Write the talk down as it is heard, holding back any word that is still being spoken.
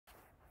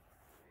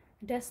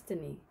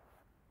Destiny.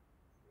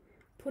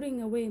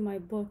 Putting away my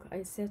book,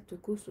 I said to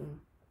Kusum,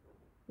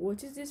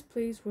 "What is this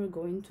place we're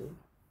going to?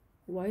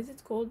 Why is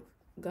it called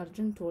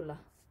Garjantola?"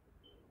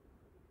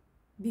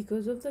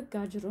 "Because of the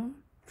gajaron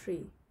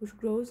tree, which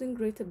grows in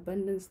great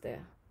abundance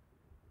there."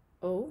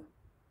 "Oh?"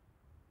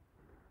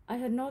 I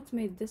had not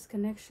made this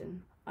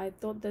connection. I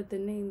thought that the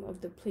name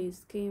of the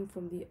place came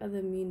from the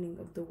other meaning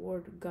of the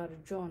word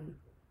garjon,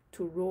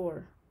 to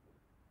roar.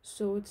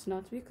 "So it's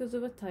not because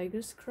of a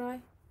tiger's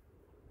cry?"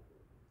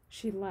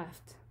 She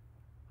laughed.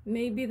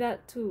 "Maybe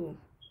that too."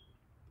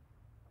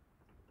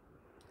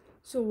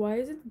 "So why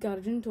is it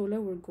Garjantola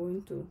we're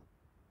going to?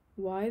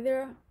 Why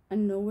there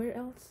and nowhere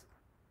else?"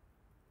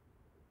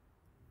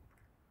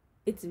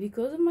 "It's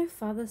because of my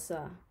father,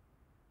 sir,"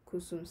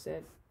 Kusum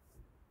said.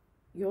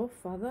 "Your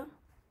father?"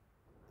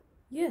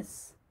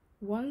 "Yes.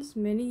 Once,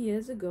 many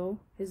years ago,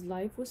 his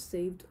life was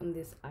saved on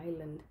this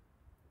island."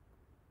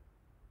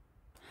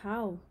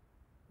 "How?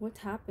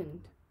 What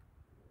happened?"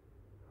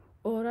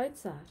 "All right,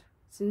 sir.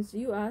 Since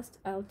you asked,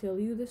 I'll tell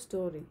you the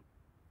story.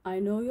 I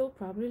know you'll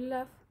probably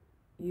laugh.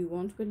 You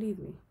won't believe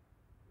me.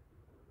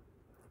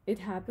 It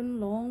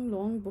happened long,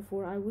 long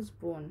before I was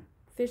born.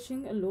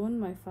 Fishing alone,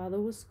 my father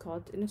was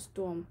caught in a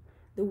storm.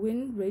 The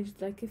wind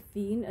raged like a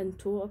fiend and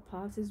tore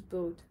apart his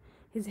boat.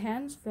 His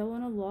hands fell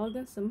on a log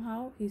and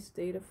somehow he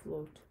stayed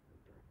afloat.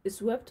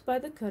 Swept by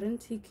the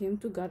current, he came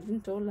to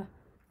Garjantola.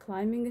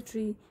 Climbing a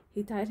tree,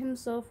 he tied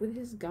himself with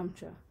his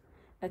gumcha.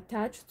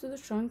 Attached to the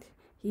trunk,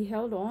 he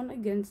held on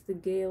against the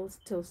gales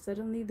till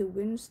suddenly the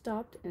wind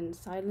stopped and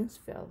silence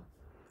fell.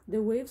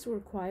 The waves were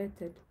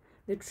quieted.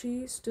 The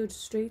tree stood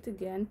straight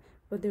again,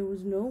 but there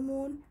was no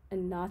moon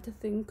and not a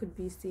thing could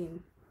be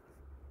seen.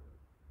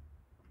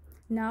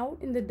 Now,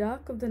 in the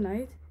dark of the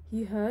night,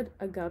 he heard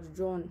a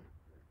garjon.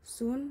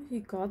 Soon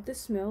he caught the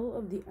smell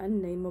of the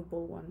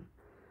unnameable one.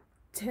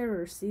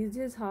 Terror seized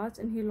his heart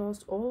and he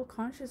lost all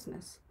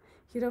consciousness.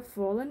 He'd have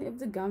fallen if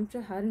the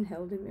gumcha hadn't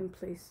held him in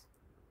place.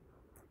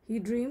 He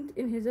dreamed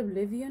in his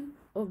oblivion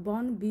of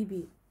Bon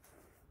Bibi.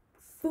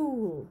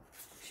 "Fool,"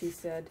 she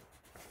said.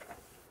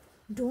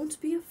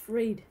 "Don't be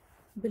afraid.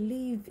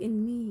 Believe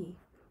in me.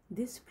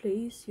 This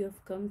place you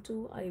have come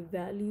to, I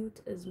value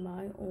it as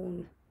my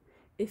own.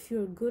 If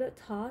you're good at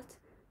heart,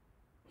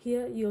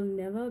 here you'll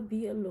never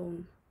be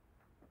alone.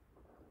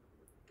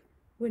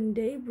 When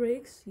day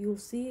breaks, you'll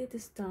see it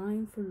is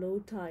time for low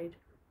tide.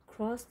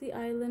 Cross the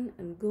island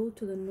and go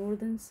to the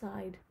northern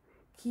side.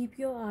 Keep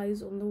your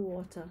eyes on the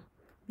water.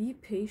 Be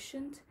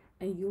patient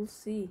and you'll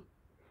see.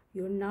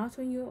 You're not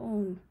on your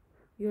own.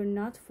 You're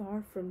not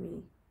far from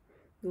me.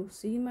 You'll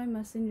see my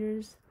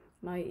messengers,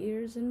 my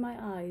ears and my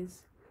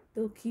eyes.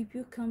 They'll keep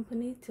you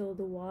company till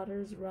the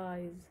waters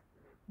rise.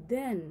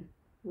 Then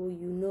will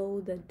you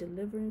know that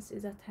deliverance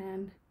is at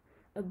hand.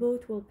 A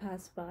boat will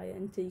pass by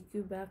and take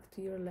you back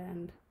to your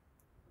land."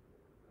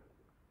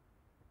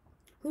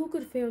 Who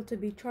could fail to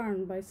be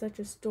charmed by such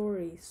a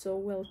story so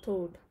well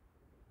told?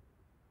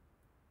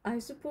 "I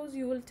suppose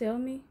you will tell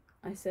me,"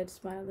 I said,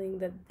 smiling,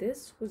 "that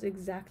this was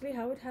exactly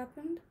how it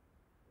happened?"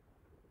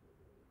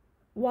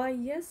 "Why,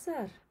 yes,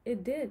 sir,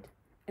 it did.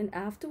 And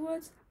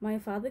afterwards, my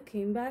father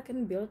came back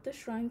and built a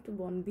shrine to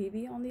Bon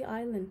Bibi on the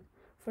island.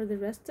 For the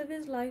rest of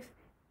his life,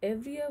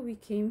 every year we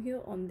came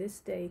here on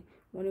this day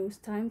when it was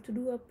time to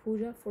do a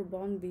puja for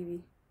Bon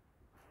Bibi."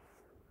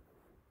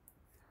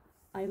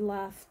 I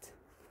laughed.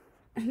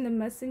 "And the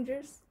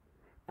messengers?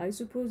 I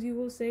suppose you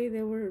will say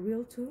they were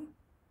real too?"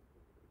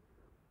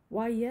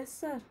 "Why, yes,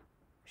 sir,"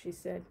 she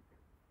said.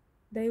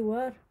 "They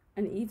were,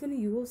 and even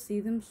you will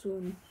see them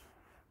soon."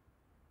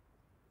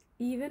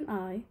 Even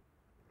I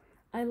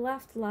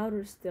laughed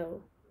louder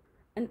still.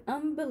 An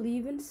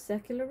unbelieving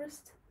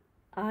secularist?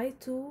 I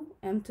too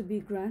am to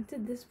be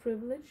granted this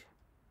privilege?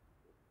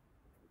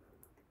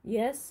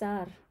 "Yes,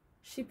 sir,"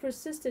 she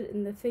persisted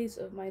in the face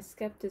of my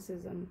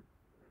skepticism.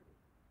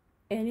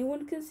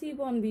 "Anyone can see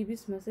Bon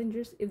Bibi's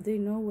messengers if they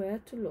know where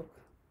to look."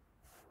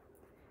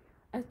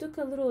 I took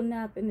a little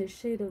nap in the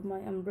shade of my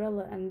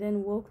umbrella and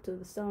then woke to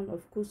the sound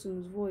of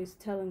Kusum's voice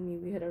telling me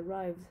we had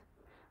arrived.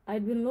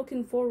 I'd been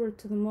looking forward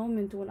to the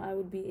moment when I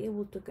would be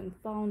able to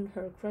confound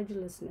her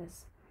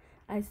credulousness.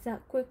 I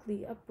sat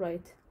quickly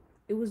upright.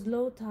 It was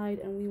low tide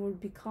and we were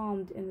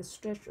becalmed in a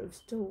stretch of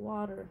still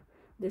water.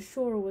 The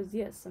shore was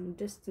yet some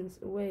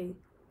distance away.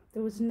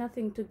 There was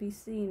nothing to be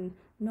seen,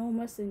 no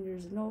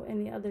messengers, no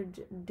any other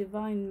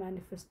divine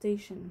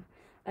manifestation.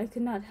 I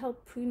could not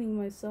help preening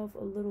myself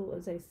a little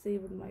as I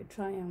savored my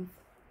triumph.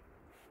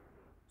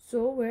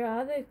 "So where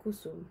are they,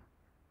 Kusum?"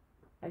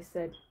 I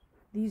said.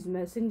 "These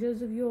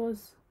messengers of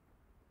yours?"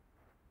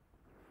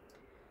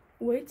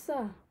 "Wait,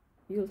 sir.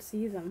 You'll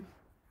see them."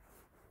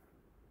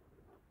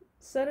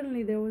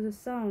 Suddenly there was a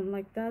sound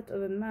like that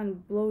of a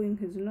man blowing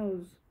his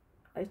nose.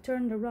 I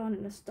turned around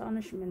in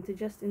astonishment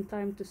just in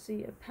time to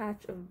see a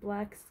patch of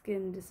black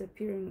skin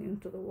disappearing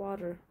into the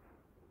water.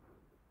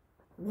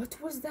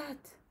 "What was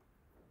that?"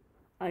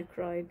 I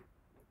cried.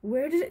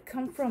 "Where did it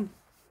come from?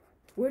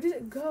 Where did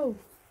it go?"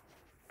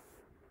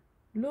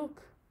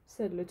 "Look,"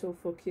 said little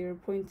Fakir,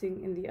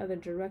 pointing in the other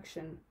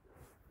direction.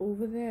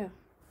 "Over there."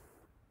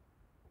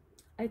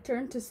 I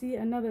turned to see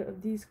another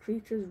of these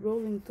creatures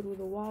rolling through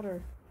the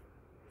water.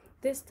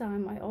 This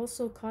time I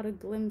also caught a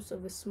glimpse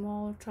of a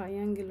small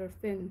triangular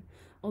fin.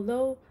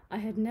 Although I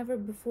had never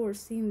before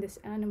seen this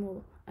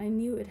animal, I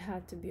knew it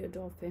had to be a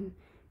dolphin.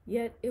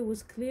 Yet it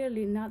was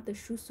clearly not the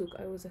shusuk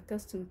I was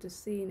accustomed to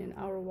seeing in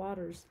our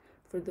waters,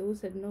 for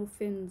those had no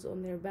fins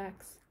on their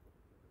backs.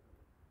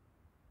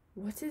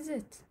 "What is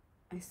it?"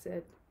 I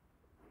said.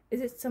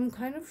 "Is it some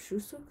kind of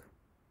shusuk?"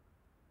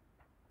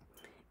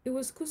 It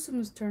was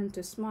Kusum's turn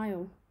to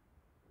smile.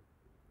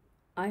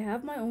 "I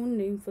have my own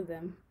name for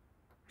them,"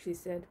 she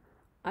said.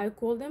 "I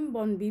call them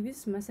Bon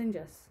Bibi's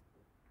messengers."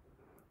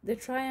 The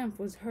triumph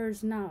was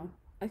hers now.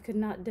 I could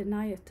not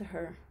deny it to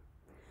her.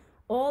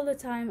 All the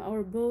time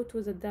our boat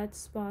was at that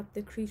spot,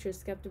 the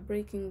creatures kept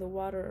breaking the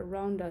water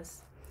around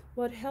us.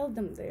 What held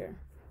them there?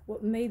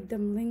 What made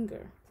them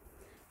linger?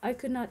 I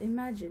could not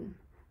imagine.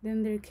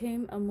 Then there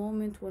came a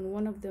moment when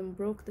one of them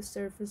broke the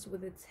surface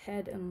with its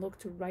head and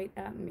looked right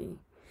at me.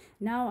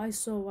 Now I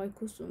saw why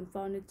Kusum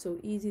found it so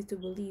easy to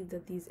believe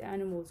that these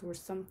animals were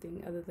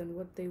something other than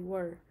what they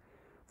were.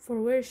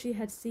 For where she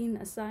had seen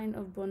a sign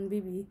of Bon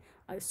Bibi,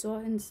 I saw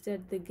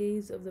instead the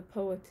gaze of the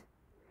poet.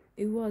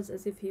 It was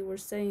as if he were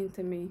saying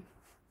to me,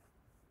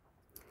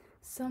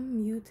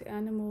 some mute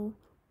animal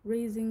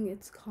raising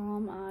its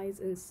calm eyes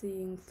and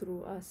seeing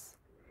through us,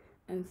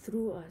 and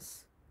through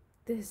us.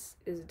 This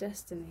is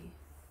destiny.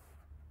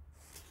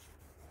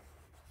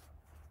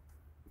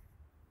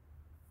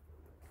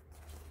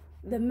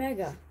 The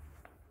Megha.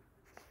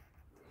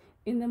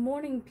 In the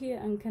morning, Pia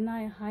and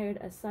Kanai hired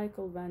a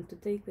cycle van to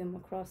take them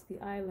across the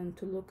island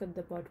to look at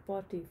the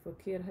Botboti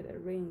Fakir had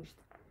arranged.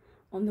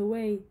 On the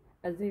way,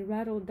 as they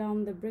rattled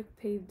down the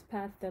brick-paved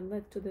path that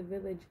led to the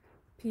village,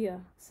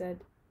 Pia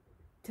said,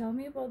 "Tell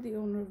me about the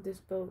owner of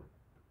this boat.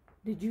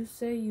 Did you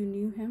say you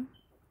knew him?"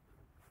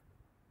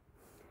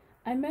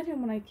 "I met him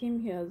when I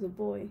came here as a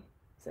boy,"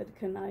 said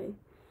Kanai.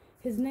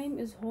 "His name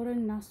is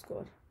Horan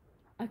Naskor.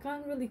 I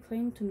can't really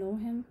claim to know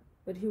him,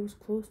 but he was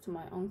close to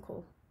my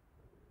uncle."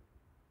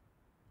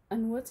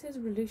 "And what's his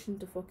relation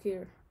to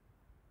Fakir?"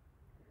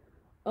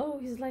 "Oh,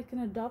 he's like an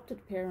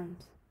adopted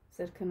parent,"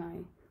 said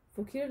Kanai.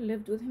 "Fakir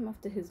lived with him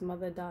after his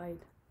mother died."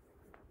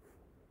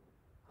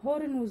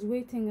 Horan was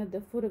waiting at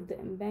the foot of the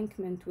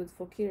embankment with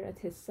Fakir at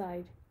his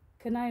side.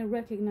 Kanai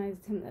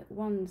recognized him at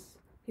once.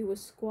 He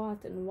was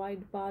squat and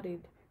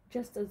wide-bodied,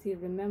 just as he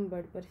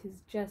remembered, but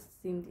his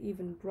chest seemed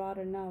even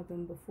broader now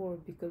than before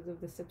because of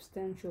the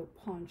substantial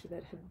paunch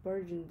that had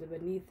burgeoned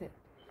beneath it.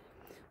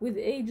 With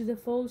age, the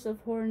folds of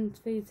Horan's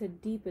face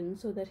had deepened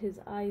so that his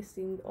eyes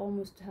seemed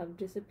almost to have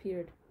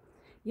disappeared.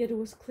 Yet it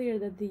was clear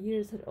that the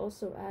years had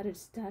also added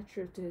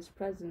stature to his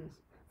presence,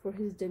 for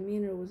his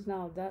demeanor was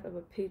now that of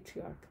a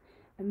patriarch,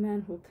 a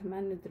man who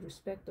commanded the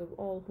respect of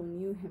all who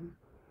knew him.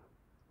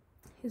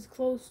 His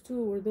clothes,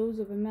 too, were those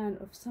of a man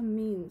of some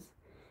means.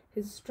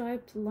 His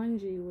striped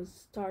lungi was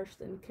starched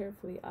and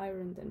carefully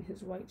ironed, and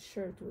his white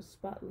shirt was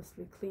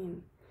spotlessly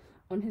clean.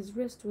 On his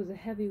wrist was a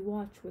heavy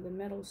watch with a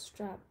metal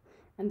strap,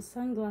 and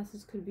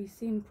sunglasses could be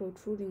seen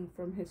protruding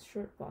from his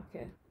shirt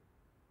pocket.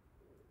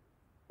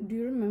 "Do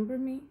you remember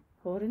me,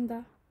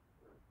 Horinda?"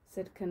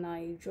 said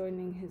Kanai,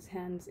 joining his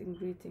hands in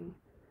greeting.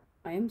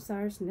 "I am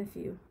Sar's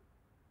nephew."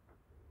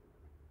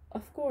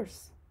 "Of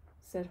course,"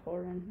 said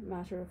Horan,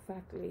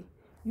 matter-of-factly.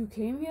 "You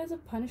came here as a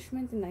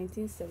punishment in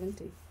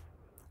 1970.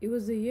 It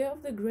was the year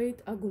of the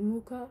great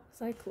Agumuka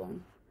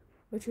cyclone,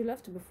 but you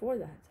left before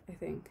that, I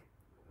think."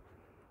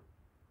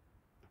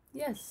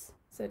 "Yes,"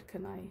 said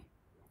Kanai.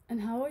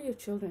 "And how are your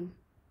children?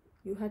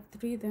 You had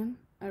 3 then,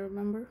 I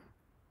remember."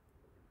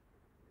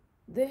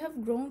 "They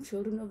have grown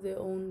children of their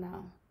own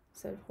now,"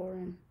 said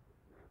Horan.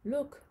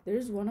 "Look,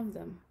 there's one of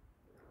them."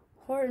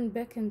 Horan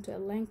beckoned to a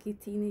lanky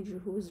teenager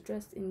who was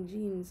dressed in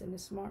jeans and a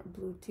smart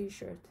blue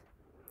t-shirt.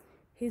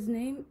 "His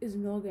name is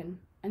Nogan,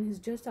 and he's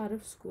just out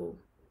of school.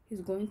 He's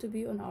going to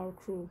be on our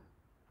crew."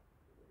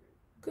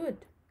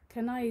 "Good."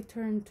 Kanai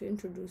turned to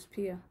introduce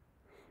Pia.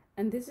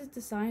 "And this is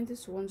the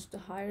scientist who wants to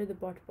hire the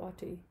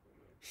Botboti,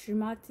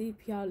 Shrimati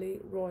Piali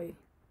Roy."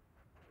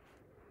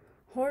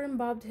 Horan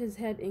bobbed his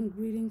head in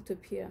greeting to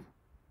Pia.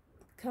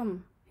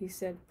 "Come," he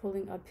said,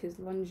 pulling up his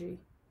lungi.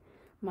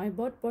 "My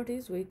Botboti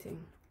is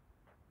waiting."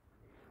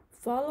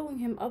 Following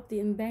him up the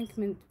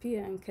embankment,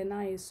 Pia and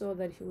Kanai saw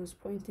that he was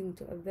pointing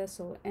to a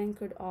vessel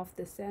anchored off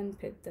the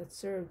sandpit that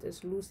served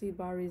as Lucy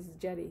Barry's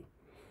jetty.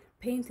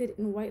 Painted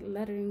in white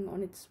lettering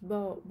on its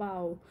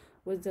bow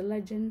was the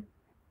legend,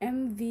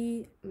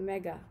 "M.V.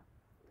 Megha."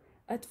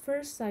 At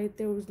first sight,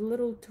 there was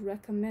little to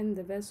recommend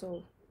the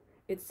vessel.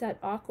 It sat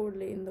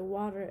awkwardly in the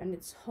water, and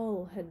its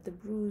hull had the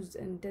bruised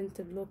and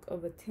dented look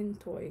of a tin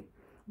toy.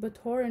 But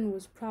Horan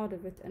was proud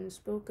of it and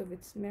spoke of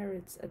its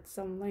merits at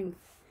some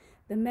length.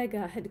 The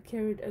Megha had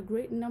carried a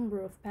great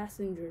number of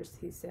passengers,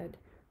 he said,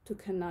 to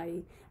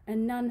Kanai,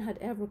 and none had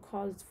ever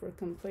caused for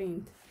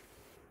complaint.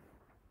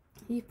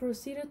 He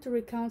proceeded to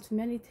recount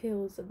many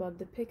tales about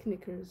the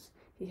picnickers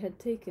he had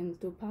taken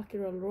to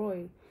Pakiral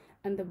Roy,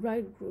 and the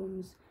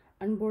bridegrooms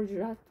and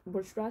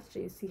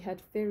Borjratris he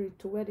had ferried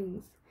to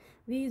weddings.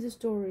 These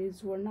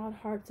stories were not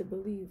hard to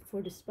believe,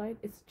 for despite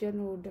its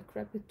general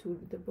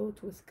decrepitude, the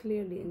boat was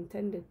clearly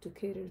intended to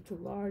cater to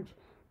large,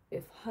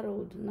 if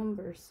huddled,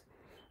 numbers.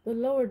 The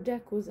lower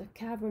deck was a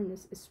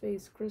cavernous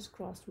space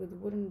crisscrossed with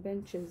wooden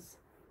benches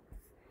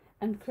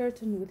and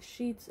curtained with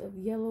sheets of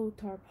yellow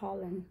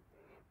tarpaulin.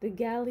 The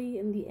galley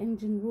and the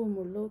engine room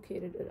were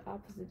located at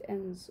opposite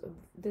ends of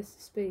this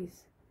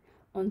space.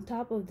 On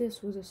top of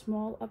this was a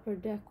small upper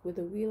deck with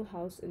a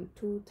wheelhouse and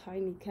two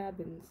tiny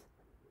cabins.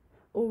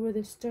 Over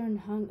the stern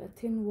hung a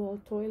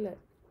tin-wall toilet.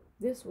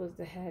 This was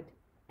the head,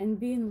 and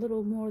being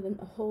little more than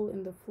a hole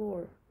in the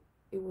floor,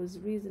 it was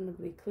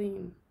reasonably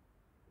clean.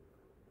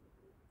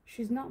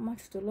 "She's not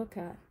much to look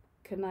at,"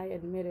 Kenai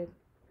admitted,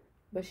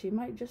 "but she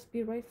might just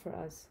be right for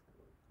us.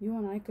 You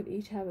and I could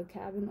each have a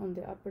cabin on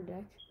the upper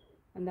deck,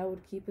 and that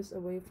would keep us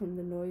away from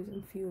the noise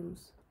and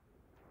fumes."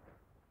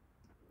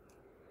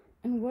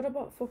 "And what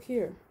about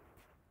Fakir?"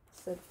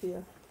 said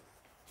Pia.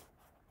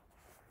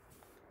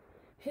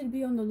 "He'd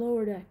be on the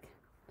lower deck,"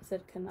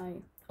 said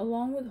Kenai,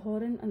 "along with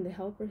Horan and the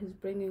helper he's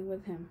bringing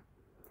with him.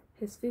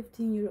 His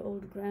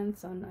 15-year-old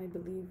grandson, I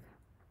believe."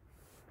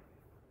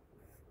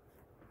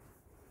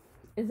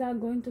 "Is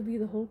that going to be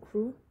the whole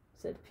crew?"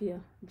 said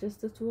Pia.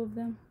 "Just the two of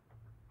them?"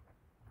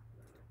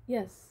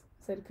 "Yes,"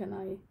 said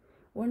Kenai.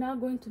 "We're not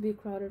going to be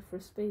crowded for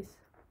space."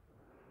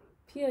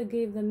 Pia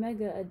gave the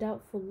Megha a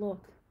doubtful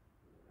look.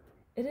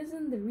 "It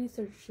isn't the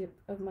research ship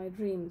of my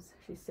dreams,"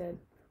 she said,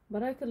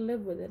 "but I could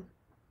live with it,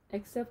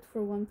 except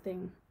for one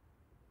thing."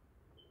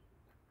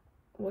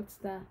 "What's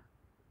that?"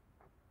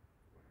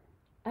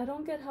 "I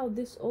don't get how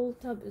this old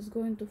tub is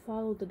going to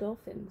follow the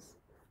dolphins.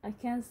 I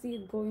can't see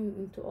it going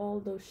into all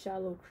those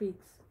shallow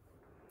creeks."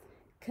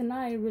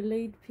 Kenai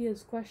relayed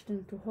Pia's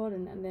question to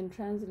Horan and then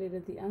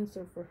translated the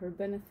answer for her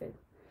benefit.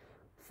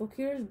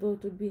 Fakir's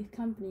boat would be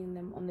accompanying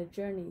them on the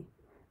journey.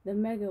 The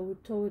Megha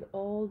would tow it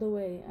all the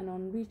way, and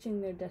on reaching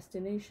their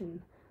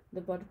destination,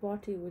 the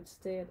Botboti would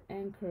stay at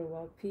anchor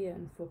while Pia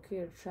and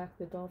Fakir tracked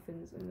the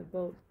dolphins in the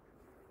boat.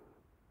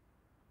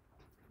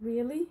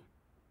 Really?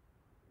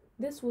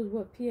 This was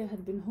what Pia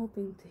had been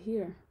hoping to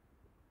hear.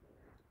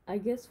 I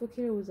guess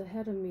Fakir was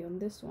ahead of me on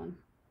this one.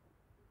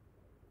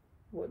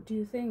 "What do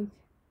you think?"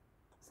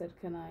 said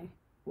Kenai.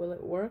 "Will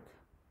it work?"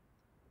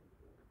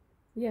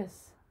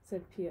 "Yes,"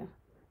 said Pia.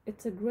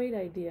 "It's a great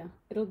idea.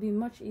 It'll be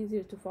much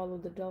easier to follow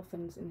the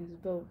dolphins in his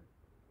boat."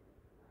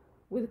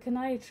 With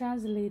Kenai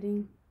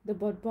translating, the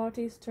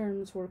Botboti's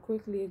terms were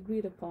quickly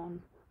agreed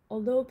upon.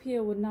 Although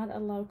Pia would not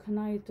allow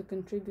Kenai to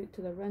contribute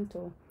to the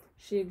rental,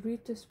 she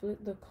agreed to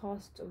split the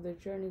cost of the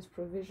journey's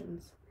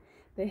provisions.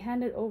 They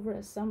handed over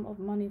a sum of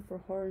money for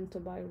Horan to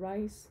buy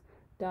rice,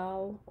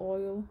 dal,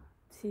 oil,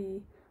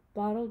 tea,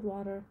 bottled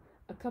water,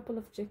 a couple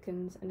of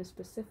chickens, and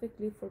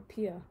specifically for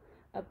Pia,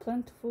 a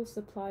plentiful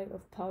supply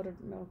of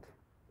powdered milk.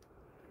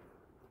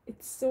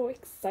 "It's so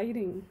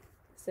exciting,"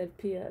 said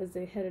Pia as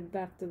they headed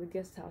back to the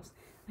guest house.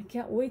 "I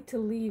can't wait to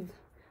leave.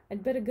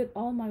 I'd better get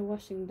all my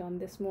washing done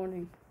this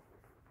morning."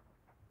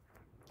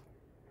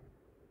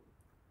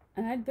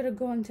 "And I'd better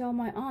go and tell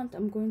my aunt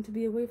I'm going to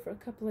be away for a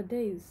couple of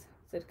days,"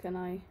 said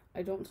Kenai.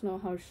 "I don't know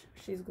how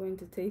she's going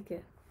to take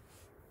it."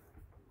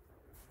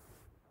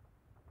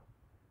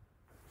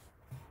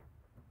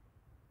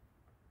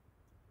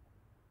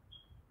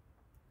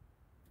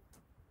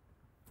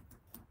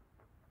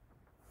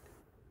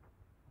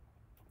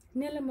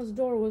 Nilima's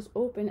door was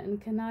open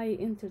and Kenai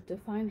entered to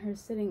find her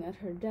sitting at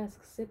her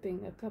desk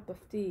sipping a cup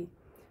of tea.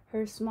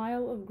 Her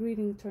smile of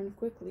greeting turned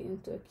quickly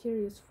into a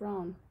curious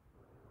frown.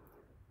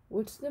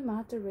 "What's the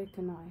matter,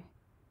 Kenai?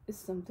 Is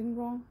something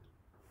wrong?"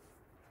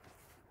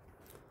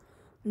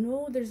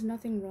 "No, there's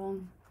nothing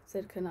wrong,"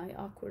 said Kenai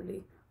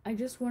awkwardly. "I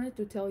just wanted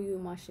to tell you,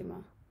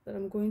 Mashima, that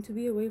I'm going to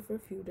be away for a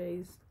few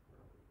days."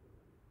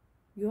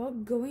 "You're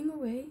going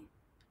away?"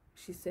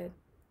 she said.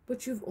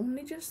 "But you've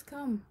only just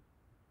come."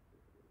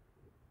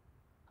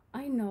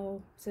 "I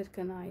know," said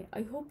Kenai.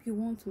 "I hope you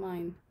won't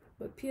mind,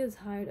 but Pia's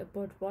hired a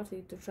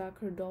Botboti to track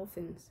her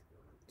dolphins.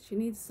 She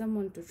needs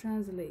someone to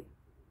translate."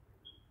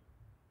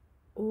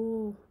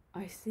 "Oh,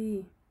 I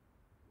see,"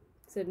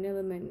 said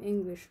Nilima in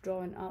English,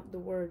 drawing out the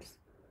words.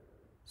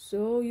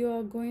 "So you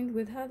are going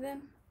with her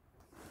then?"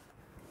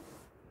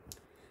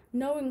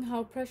 Knowing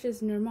how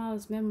precious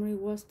Nirmal's memory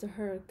was to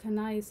her,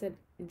 Kenai said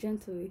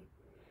gently,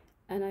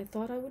 "And I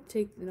thought I would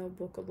take the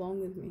notebook along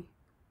with me,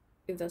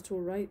 if that's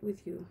all right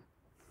with you."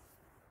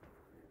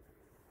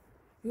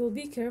 "You'll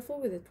be careful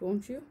with it,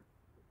 won't you?"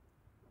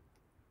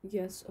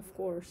 "Yes, of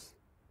course."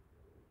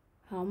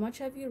 "How much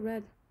have you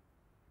read?"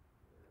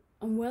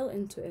 "I'm well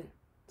into it,"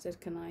 said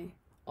Kenai.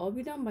 "I'll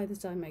be done by the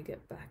time I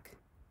get back."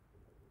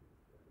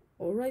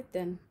 "All right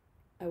then.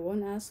 I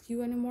won't ask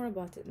you any more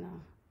about it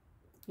now,"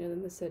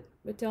 Nilima said.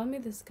 "But tell me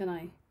this,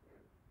 Kenai.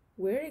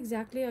 Where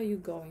exactly are you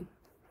going?"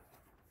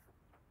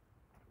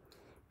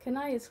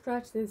 Kenai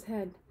scratched his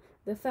head.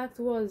 The fact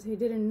was, he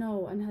didn't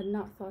know and had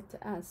not thought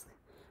to ask,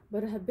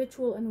 but a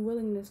habitual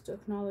unwillingness to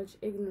acknowledge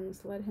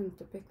ignorance led him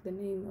to pick the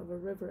name of a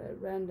river at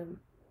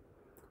random.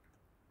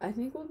 "I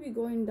think we'll be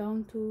going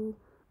down to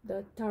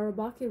the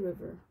Tarabaki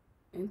River,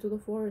 into the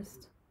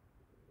forest."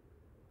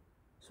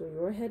 So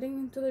you're heading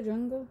into the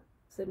jungle?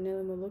 Said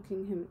Nilima,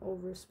 looking him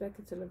over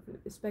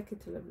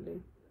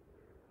speculatively.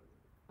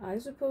 I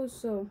suppose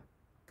so,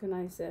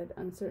 Kanai said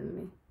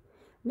uncertainly.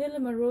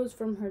 Nilima rose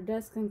from her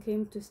desk and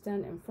came to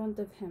stand in front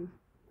of him.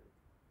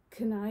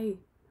 Kanai,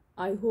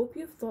 I hope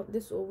you've thought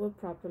this over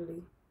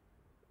properly.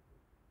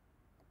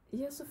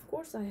 Yes, of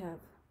course I have,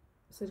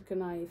 said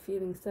Kanai,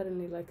 feeling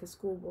suddenly like a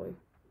schoolboy.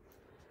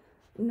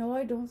 No,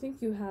 I don't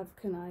think you have,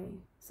 Kanai,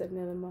 said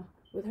Nilima,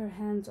 with her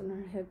hands on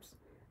her hips,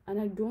 and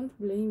I don't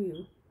blame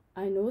you.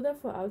 I know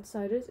that for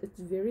outsiders it's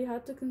very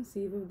hard to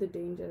conceive of the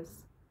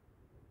dangers.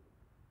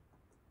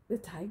 The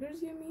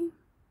tigers, you mean?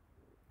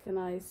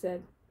 Kanai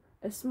said.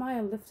 A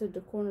smile lifted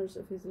the corners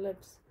of his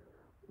lips.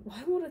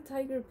 Why would a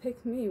tiger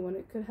pick me when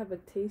it could have a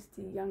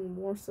tasty young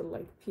morsel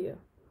like Pia?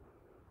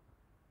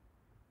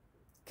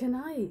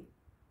 Kanai,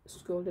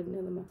 scolded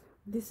Nilima,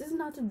 this is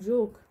not a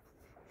joke.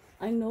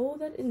 I know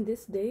that in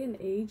this day and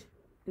age,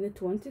 in the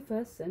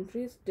 21st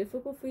century, it's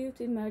difficult for you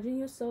to imagine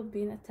yourself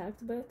being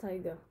attacked by a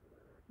tiger.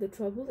 The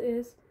trouble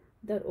is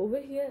that over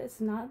here it's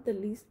not the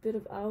least bit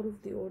of out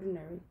of the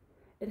ordinary.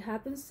 It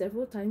happens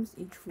several times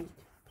each week.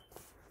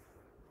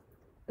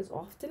 As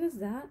often as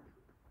that?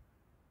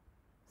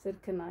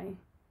 Said Kanai.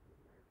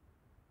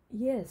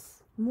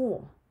 Yes,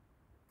 more,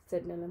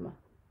 said Nilima.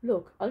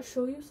 Look, I'll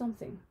show you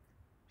something.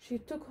 She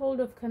took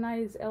hold of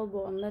Kanai's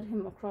elbow and led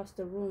him across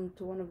the room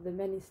to one of the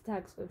many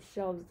stacks of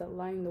shelves that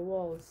lined the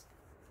walls.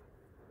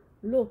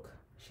 Look,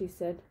 she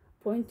said,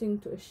 pointing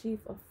to a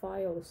sheaf of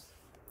files.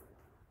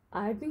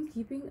 I've been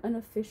keeping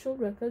unofficial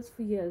records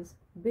for years,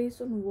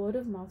 based on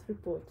word-of-mouth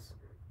reports.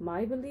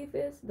 My belief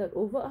is that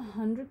over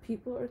 100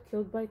 people are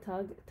killed by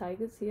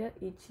tigers here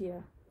each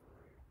year.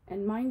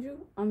 And mind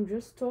you, I'm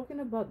just talking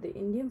about the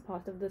Indian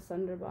part of the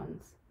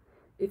Sundarbans.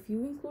 If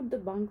you include the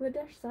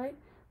Bangladesh side,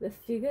 the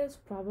figure is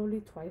probably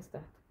twice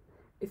that.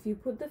 If you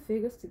put the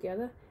figures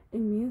together, it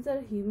means that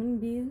a human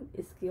being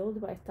is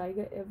killed by a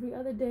tiger every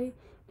other day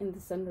in the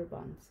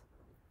Sundarbans,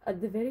 at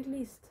the very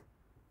least.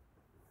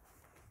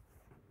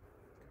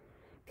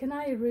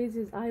 Kanai raised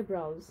his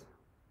eyebrows.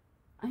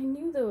 I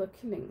knew there were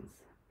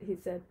killings, he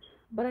said,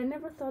 but I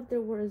never thought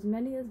there were as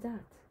many as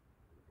that.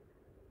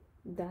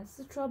 That's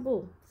the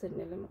trouble, said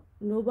Nilima.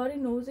 Nobody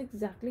knows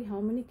exactly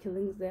how many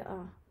killings there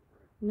are.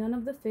 None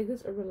of the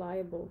figures are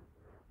reliable,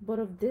 but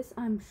of this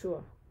I'm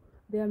sure.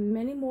 There are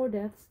many more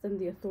deaths than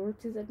the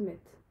authorities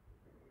admit.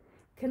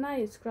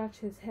 Kanai scratched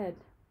his head.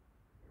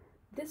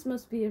 This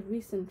must be a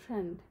recent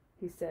trend,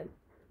 he said.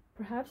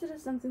 Perhaps it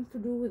has something to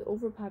do with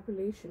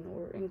overpopulation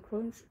or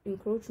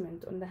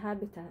encroachment on the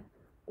habitat,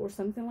 or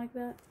something like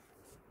that.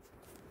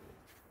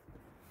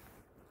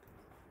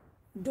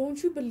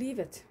 Don't you believe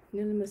it,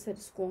 Nilima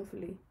said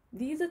scornfully.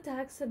 These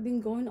attacks have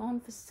been going on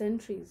for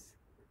centuries.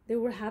 They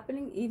were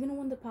happening even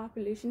when the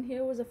population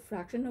here was a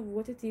fraction of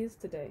what it is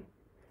today.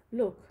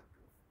 Look.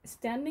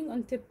 Standing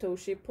on tiptoe,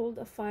 she pulled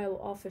a file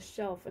off a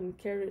shelf and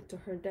carried it to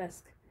her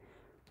desk.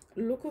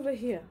 Look over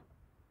here.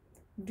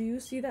 Do you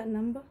see that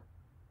number?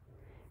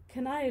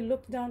 Kanai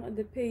looked down at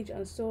the page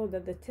and saw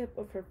that the tip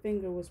of her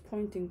finger was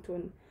pointing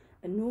to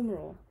a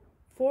numeral,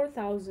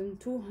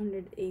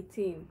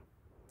 4,218.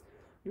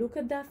 Look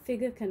at that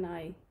figure,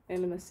 Kanai,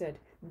 Nilima said.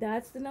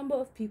 That's the number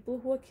of people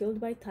who were killed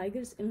by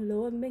tigers in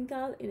Lower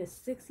Bengal in a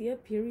 6-year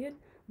period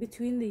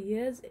between the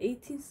years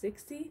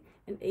 1860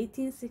 and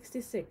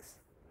 1866.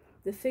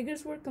 The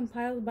figures were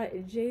compiled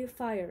by J.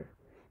 Fire,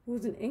 who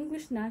was an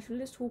English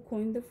naturalist who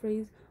coined the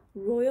phrase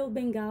Royal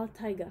Bengal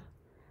Tiger.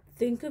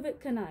 Think of it,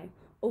 Kanai,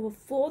 over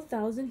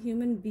 4,000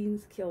 human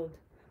beings killed.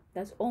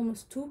 That's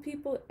almost 2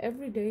 people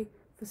every day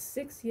for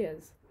 6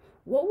 years.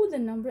 What would the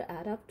number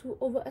add up to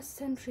over a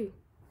century?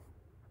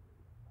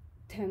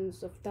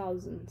 Tens of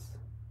thousands.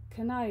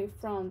 Kanai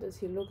frowned as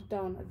he looked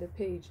down at the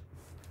page.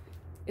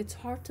 It's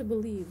hard to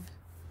believe.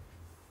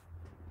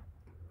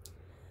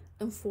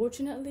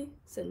 Unfortunately,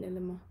 said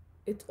Nilima,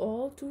 it's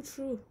all too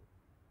true.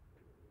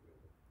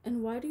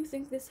 And why do you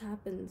think this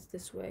happens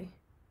this way?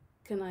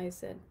 Kanai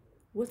said.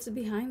 What's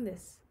behind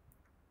this?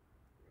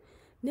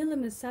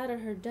 Nilima sat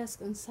at her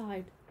desk and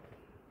sighed.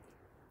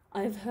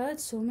 I've heard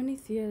so many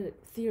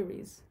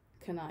theories,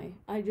 Kanai.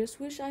 I just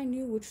wish I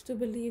knew which to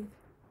believe.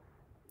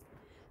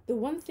 The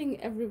one thing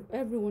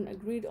everyone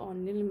agreed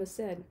on, Nilima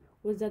said,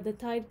 was that the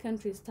Tide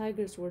country's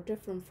tigers were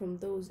different from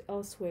those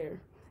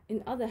elsewhere.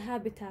 In other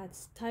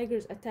habitats,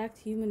 tigers attacked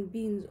human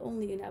beings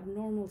only in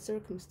abnormal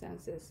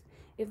circumstances,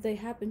 if they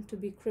happened to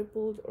be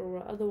crippled or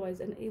were otherwise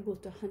unable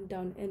to hunt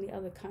down any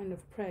other kind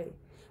of prey.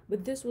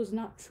 But this was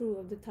not true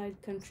of the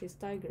Tide country's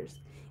tigers.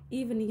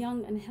 Even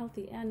young and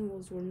healthy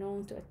animals were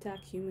known to attack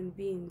human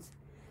beings.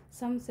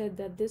 Some said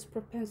that this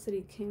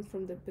propensity came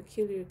from the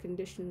peculiar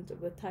conditions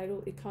of the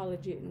tidal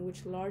ecology in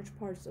which large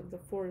parts of the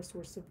forest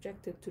were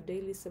subjected to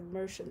daily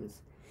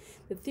submersions.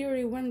 The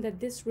theory went that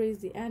this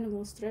raised the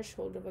animals'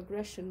 threshold of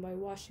aggression by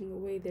washing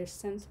away their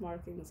scent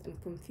markings and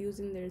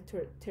confusing their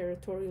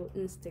territorial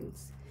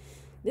instincts.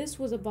 This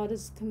was about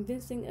as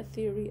convincing a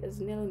theory as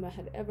Nilima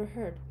had ever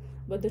heard,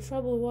 but the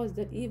trouble was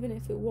that even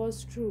if it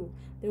was true,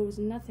 there was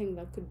nothing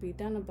that could be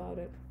done about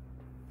it.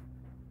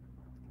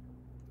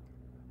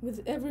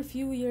 With every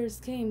few years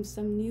came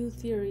some new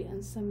theory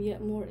and some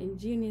yet more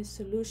ingenious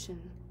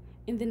solution.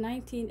 In the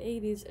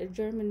 1980s, a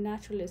German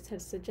naturalist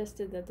had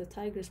suggested that the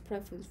tiger's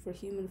preference for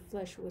human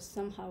flesh was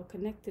somehow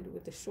connected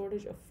with the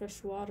shortage of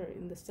fresh water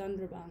in the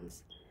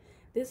Sundarbans.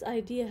 This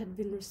idea had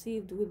been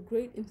received with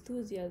great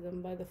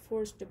enthusiasm by the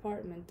forest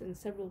department, and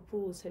several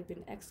pools had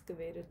been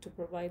excavated to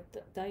provide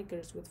the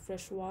tigers with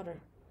fresh water.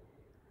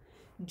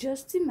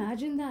 Just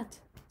imagine that,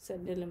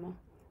 said Nilima.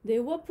 They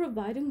were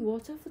providing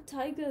water for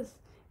tigers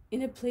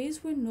in a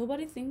place where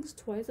nobody thinks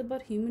twice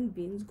about human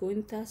beings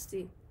going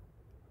thirsty.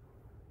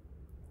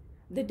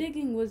 The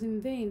digging was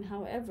in vain,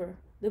 however.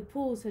 The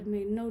pools had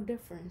made no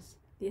difference.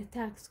 The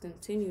attacks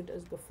continued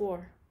as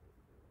before.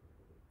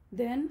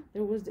 Then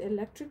there was the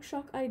electric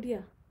shock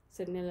idea,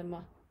 said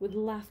Nilima, with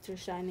laughter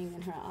shining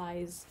in her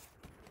eyes.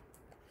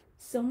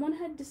 Someone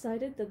had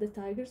decided that the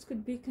tigers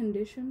could be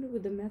conditioned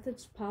with the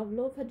methods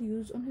Pavlov had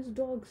used on his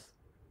dogs.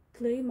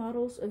 Clay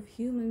models of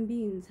human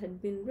beings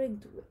had been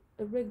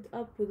rigged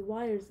up with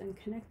wires and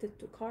connected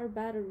to car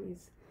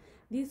batteries.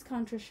 These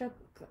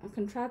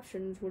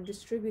contraptions were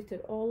distributed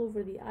all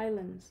over the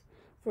islands.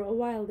 For a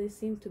while they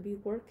seemed to be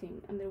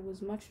working, and there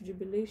was much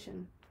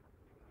jubilation.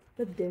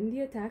 But then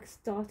the attacks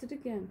started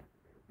again.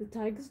 The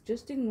tigers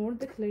just ignored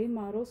the clay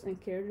models and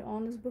carried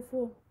on as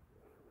before.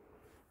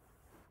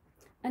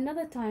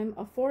 Another time,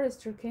 a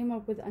forester came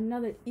up with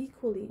another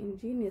equally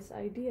ingenious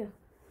idea.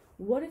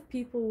 What if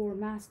people wore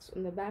masks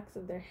on the backs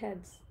of their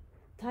heads?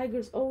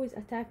 Tigers always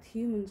attacked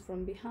humans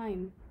from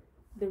behind.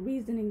 The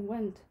reasoning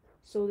went,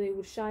 so they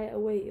would shy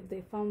away if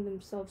they found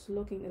themselves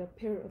looking at a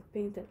pair of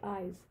painted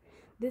eyes.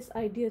 This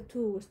idea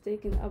too was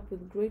taken up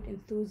with great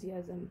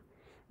enthusiasm.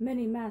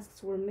 Many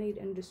masks were made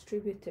and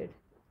distributed.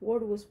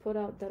 Word was put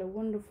out that a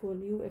wonderful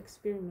new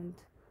experiment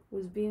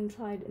was being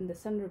tried in the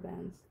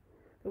Sundarbans.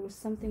 There was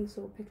something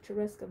so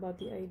picturesque about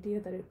the idea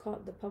that it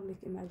caught the public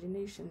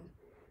imagination.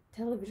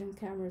 Television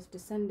cameras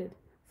descended.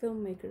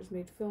 Filmmakers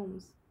made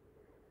films.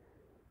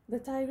 The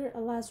tiger,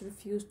 alas,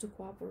 refused to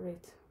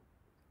cooperate.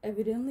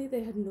 Evidently,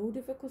 they had no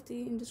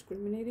difficulty in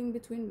discriminating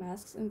between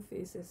masks and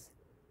faces.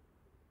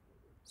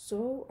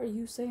 So, are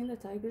you saying the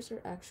tigers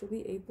are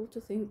actually able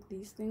to think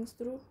these things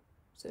through?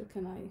 Said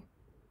Kanai.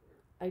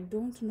 I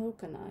don't know,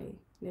 Kanai,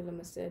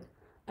 Nilima said.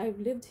 I've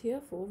lived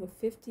here for over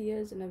 50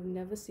 years and I've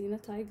never seen a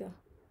tiger.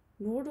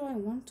 Nor do I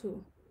want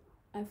to.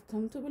 I've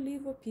come to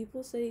believe what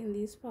people say in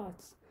these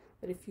parts,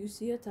 that if you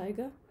see a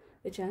tiger,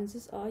 the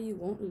chances are you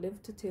won't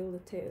live to tell the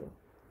tale.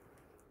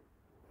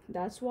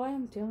 That's why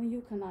I'm telling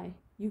you, Kanai,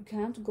 you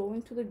can't go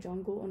into the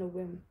jungle on a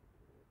whim.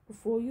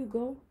 Before you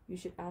go, you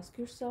should ask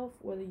yourself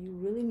whether you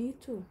really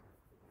need to.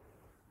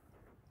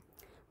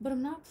 But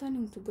I'm not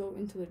planning to go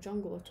into the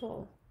jungle at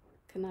all,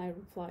 Kanai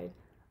replied.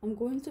 I'm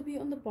going to be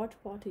on the Bhat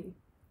Party,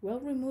 well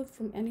removed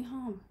from any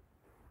harm.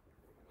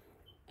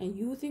 And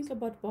you think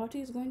about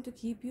Bhati is going to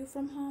keep you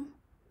from harm?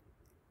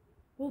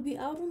 We'll be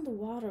out on the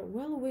water,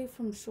 well away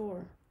from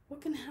shore.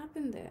 What can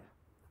happen there?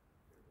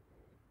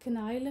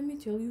 Kanai, let me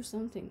tell you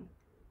something.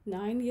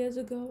 9 years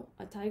ago,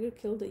 a tiger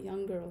killed a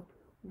young girl,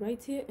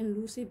 right here in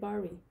Lucy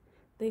Bari.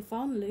 They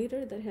found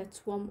later that it had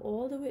swum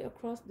all the way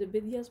across the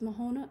Bidyas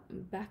Mahona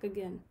and back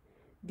again.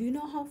 Do you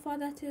know how far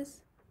that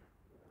is?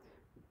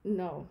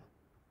 No.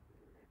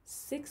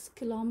 6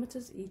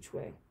 kilometers each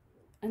way.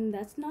 And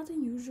that's not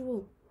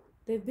unusual.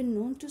 They've been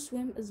known to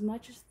swim as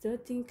much as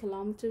 13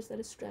 kilometers at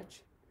a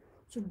stretch.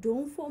 So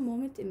don't for a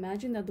moment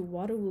imagine that the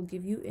water will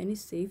give you any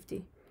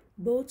safety.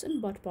 Boats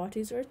and butt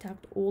parties are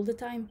attacked all the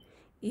time,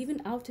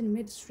 even out in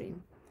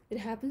midstream. It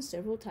happens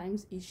several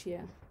times each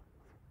year.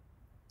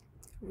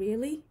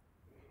 Really?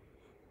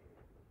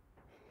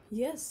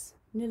 Yes,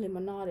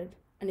 Nilima nodded.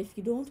 And if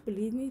you don't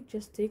believe me,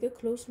 just take a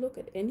close look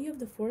at any of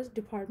the forest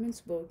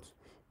department's boats.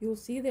 You'll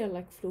see they're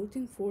like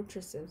floating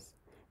fortresses.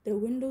 Their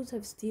windows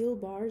have steel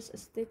bars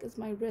as thick as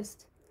my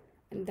wrist,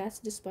 and that's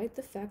despite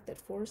the fact that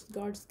forest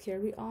guards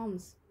carry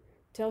arms.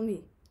 Tell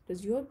me,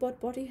 does your butt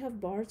body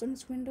have bars on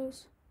its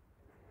windows?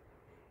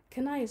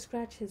 Kanai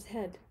scratched his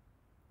head.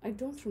 I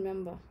don't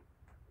remember.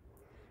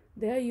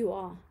 There you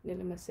are,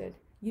 Nilima said.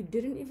 You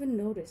didn't even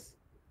notice.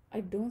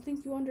 I don't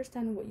think you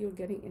understand what you're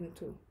getting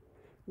into.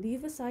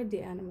 Leave aside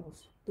the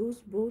animals. Those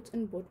boats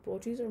and boat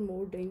parties are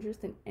more dangerous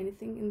than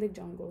anything in the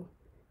jungle.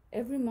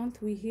 Every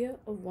month we hear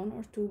of 1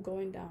 or 2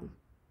 going down.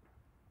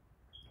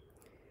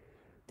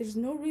 There's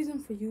no reason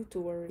for you to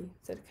worry,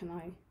 said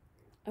Kanai.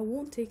 I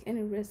won't take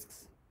any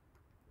risks.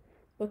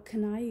 But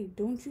Kanai,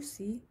 don't you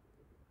see?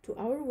 To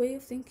our way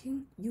of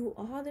thinking, you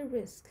are the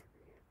risk.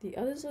 The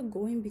others are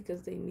going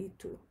because they need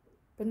to.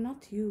 But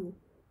not you.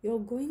 You're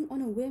going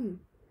on a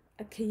whim.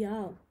 A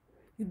khayal.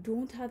 You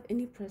don't have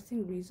any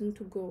pressing reason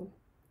to go.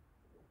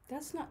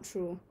 That's not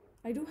true.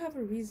 I do have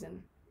a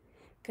reason.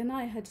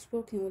 Kanai had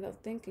spoken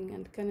without thinking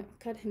and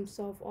cut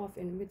himself off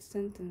in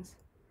mid-sentence.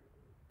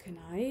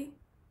 Kanai?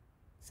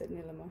 Said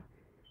Nilima.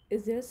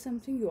 Is there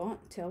something you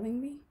aren't telling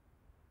me?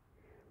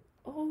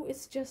 Oh,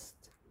 it's just...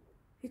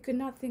 He could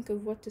not think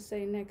of what to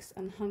say next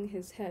and hung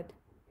his head.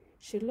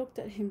 She looked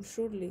at him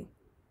shrewdly.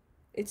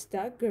 It's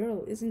that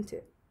girl, isn't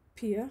it?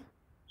 Pia?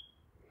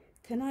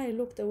 Kanai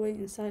looked away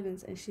in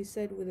silence, and she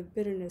said with a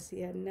bitterness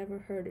he had never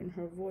heard in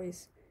her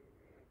voice,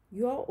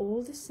 "You are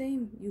all the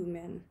same, you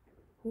men.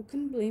 Who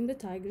can blame the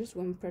tigers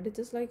when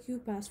predators like you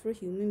pass for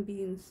human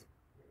beings?"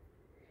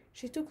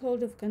 She took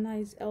hold of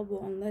Kanai's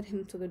elbow and led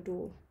him to the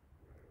door.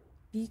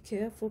 "Be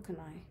careful,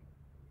 Kanai.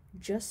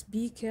 Just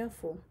be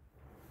careful.